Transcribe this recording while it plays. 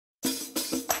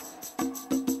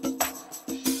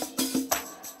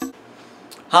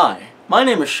Hi, my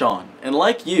name is Sean, and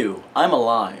like you, I'm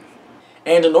alive.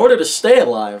 And in order to stay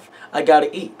alive, I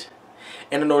gotta eat.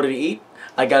 And in order to eat,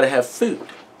 I gotta have food.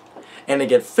 And to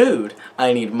get food,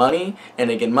 I need money, and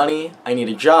to get money, I need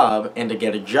a job, and to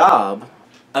get a job,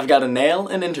 I've gotta nail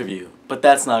an interview. But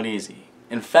that's not easy.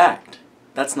 In fact,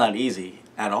 that's not easy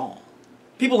at all.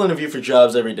 People interview for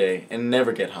jobs every day and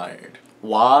never get hired.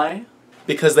 Why?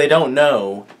 Because they don't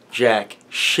know jack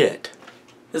shit.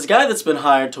 As a guy that's been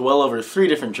hired to well over 3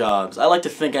 different jobs, I like to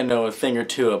think I know a thing or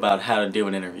two about how to do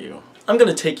an interview. I'm going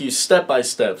to take you step by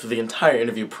step through the entire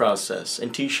interview process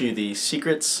and teach you the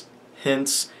secrets,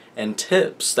 hints, and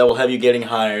tips that will have you getting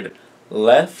hired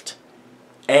left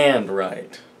and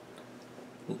right.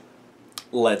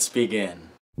 Let's begin.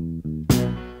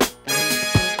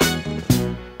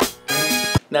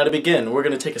 Now to begin, we're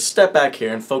going to take a step back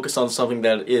here and focus on something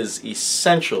that is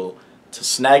essential to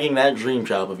snagging that dream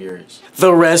job of yours.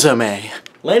 The resume!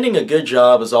 Landing a good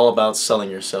job is all about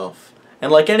selling yourself.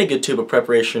 And like any good tube of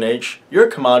preparation H, you're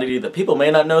a commodity that people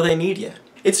may not know they need yet.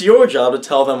 It's your job to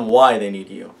tell them why they need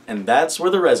you, and that's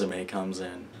where the resume comes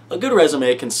in. A good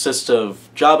resume consists of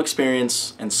job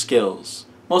experience and skills.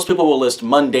 Most people will list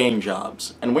mundane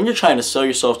jobs, and when you're trying to sell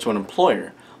yourself to an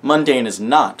employer, mundane is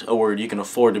not a word you can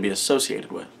afford to be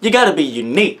associated with. You gotta be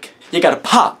unique. You gotta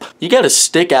pop. You gotta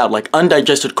stick out like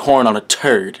undigested corn on a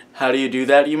turd. How do you do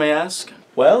that, you may ask?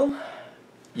 Well,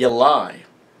 you lie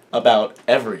about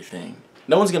everything.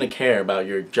 No one's gonna care about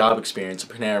your job experience at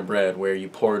Panera Bread where you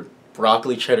poured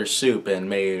broccoli cheddar soup and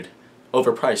made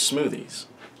overpriced smoothies.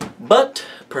 But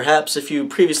perhaps if you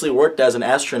previously worked as an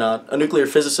astronaut, a nuclear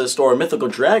physicist, or a mythical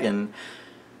dragon,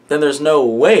 then there's no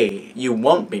way you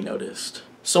won't be noticed.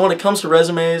 So when it comes to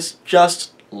resumes,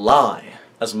 just lie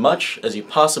as much as you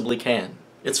possibly can.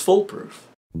 It's foolproof.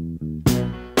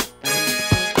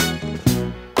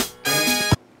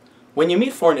 When you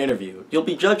meet for an interview, you'll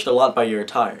be judged a lot by your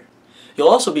attire. You'll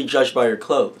also be judged by your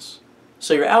clothes.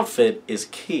 So your outfit is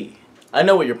key. I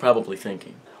know what you're probably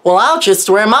thinking. Well, I'll just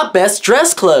wear my best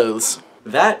dress clothes.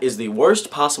 That is the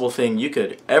worst possible thing you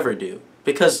could ever do,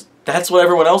 because that's what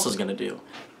everyone else is gonna do.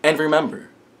 And remember,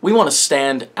 we want to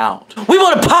stand out. We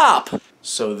want to pop!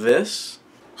 So this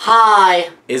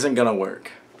isn't gonna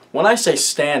work. When I say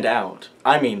stand out,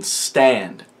 I mean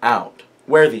stand out.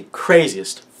 Wear the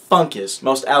craziest, funkiest,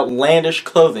 most outlandish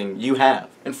clothing you have.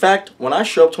 In fact, when I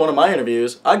show up to one of my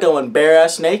interviews, I go in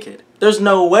bare-ass naked. There's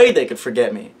no way they could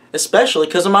forget me, especially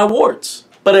because of my warts.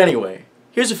 But anyway,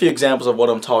 here's a few examples of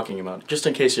what I'm talking about, just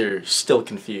in case you're still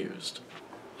confused.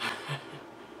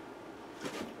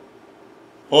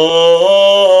 Oh.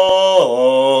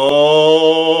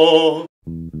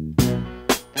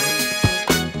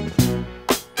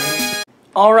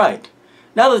 Alright,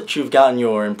 now that you've gotten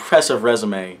your impressive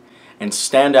resume and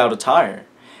standout attire,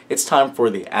 it's time for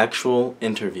the actual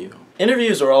interview.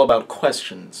 Interviews are all about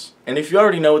questions, and if you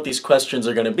already know what these questions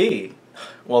are going to be,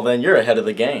 well then you're ahead of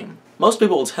the game. Most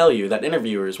people will tell you that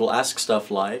interviewers will ask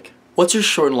stuff like, what's your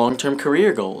short and long-term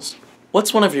career goals?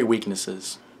 What's one of your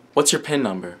weaknesses? What's your PIN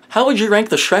number? How would you rank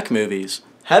the Shrek movies?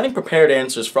 Having prepared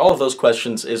answers for all of those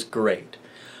questions is great,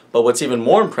 but what's even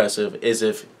more impressive is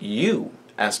if you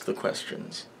ask the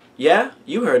questions. Yeah,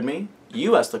 you heard me.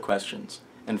 You ask the questions.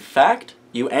 In fact,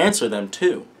 you answer them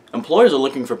too. Employers are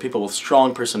looking for people with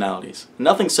strong personalities.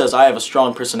 Nothing says I have a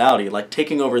strong personality like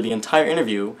taking over the entire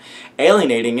interview,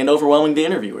 alienating and overwhelming the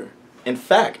interviewer. In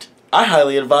fact, I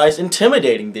highly advise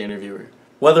intimidating the interviewer.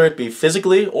 Whether it be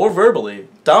physically or verbally,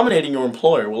 dominating your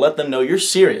employer will let them know you're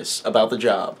serious about the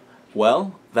job.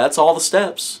 Well, that's all the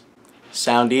steps.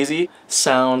 Sound easy?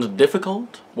 Sound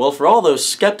difficult? Well, for all those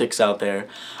skeptics out there,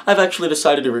 I've actually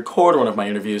decided to record one of my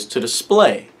interviews to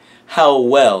display how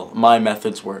well my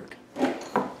methods work.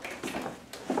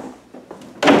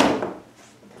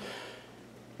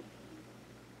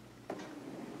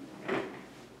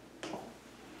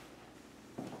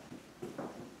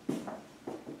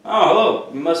 Oh, hello.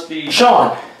 You must be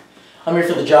Sean! I'm here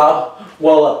for the job.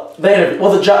 The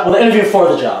interview for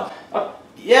the job.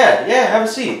 Yeah, have a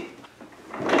seat.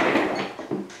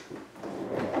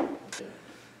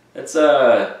 It's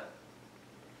an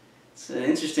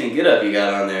interesting get-up you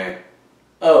got on there.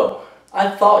 Oh, I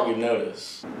thought you'd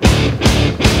notice.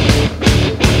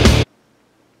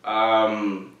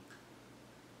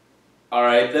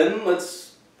 Alright then,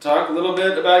 let's talk a little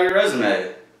bit about your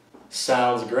resume.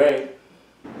 Sounds great.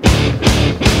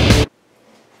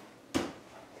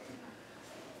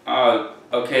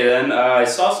 Okay then, I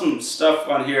saw some stuff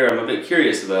on here I'm a bit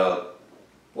curious about.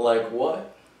 Like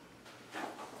what?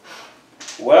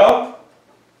 Well,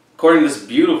 according to this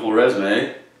beautiful resume,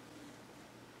 it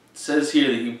says here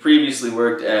that you previously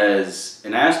worked as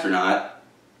an astronaut,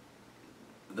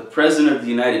 the President of the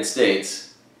United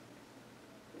States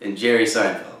and Jerry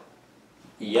Seinfeld.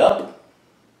 Yup.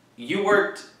 You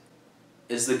worked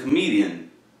as the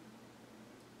comedian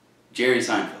Jerry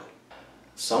Seinfeld.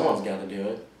 Someone's got to do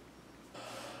it.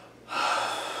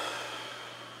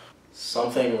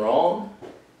 Something wrong?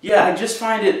 Yeah, I just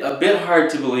find it a bit hard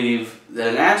to believe that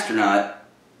an astronaut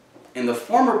and the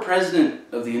former President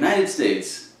of the United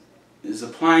States is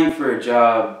applying for a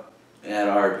job at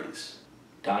Arby's.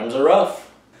 Times are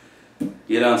rough.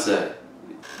 You don't say.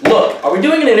 Look, are we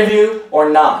doing an interview or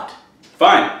not?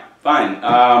 Fine.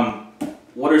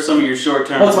 What are some of your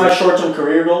short-term... What's my short-term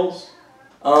career goals?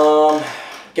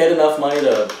 Get enough money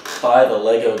to buy the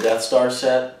Lego Death Star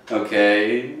set.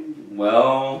 Okay,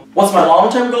 well... What's my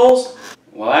long-term goals?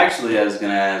 Well, actually, I was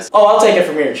gonna ask... Oh, I'll take it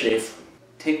from here, Chief.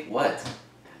 Take what?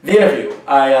 The interview.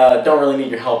 I don't really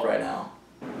need your help right now.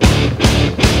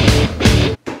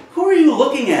 Who are you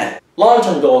looking at?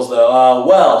 Long-term goals, though.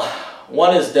 Well,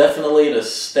 one is definitely to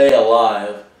stay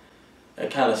alive.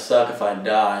 It'd kind of suck if I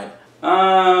died.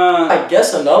 I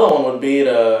guess another one would be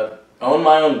to own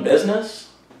my own business.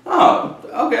 Oh,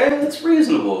 okay, that's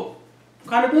reasonable.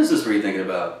 What kind of business were you thinking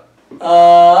about?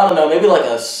 I don't know, maybe like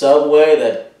a Subway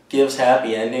that gives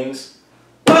happy endings.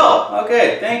 Well,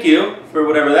 okay, thank you for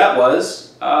whatever that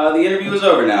was. The interview is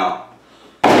over now.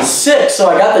 Sick, so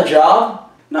I got the job?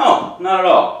 No, not at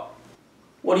all.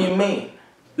 What do you mean?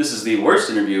 This is the worst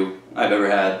interview I've ever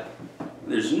had.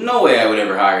 There's no way I would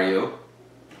ever hire you.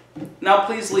 Now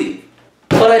please leave.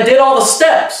 But I did all the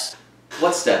steps!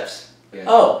 What steps?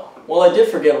 Oh, well I did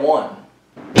forget one.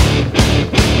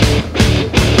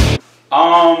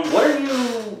 What are you...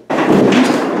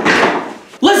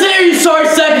 Listen here, you sorry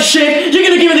sack of shit! You're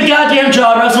gonna give me the goddamn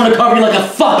job or else I'm gonna cover you like a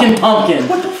fucking pumpkin!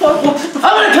 What the fuck? I'm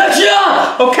gonna cut you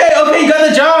off! Okay, you got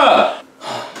the job!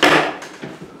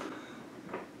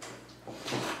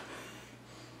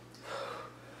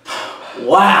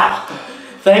 Wow!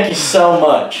 Thank you so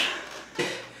much.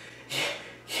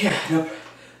 Yeah,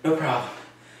 no problem.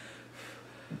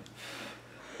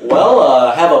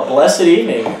 Well, have a blessed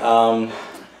evening.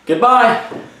 Goodbye.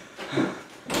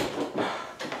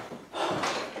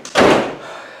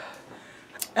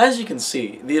 As you can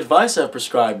see, the advice I've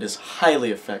prescribed is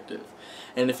highly effective,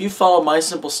 and if you follow my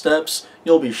simple steps,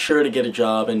 you'll be sure to get a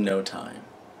job in no time.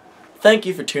 Thank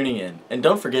you for tuning in, and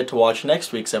don't forget to watch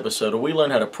next week's episode where we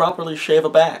learn how to properly shave a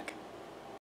back.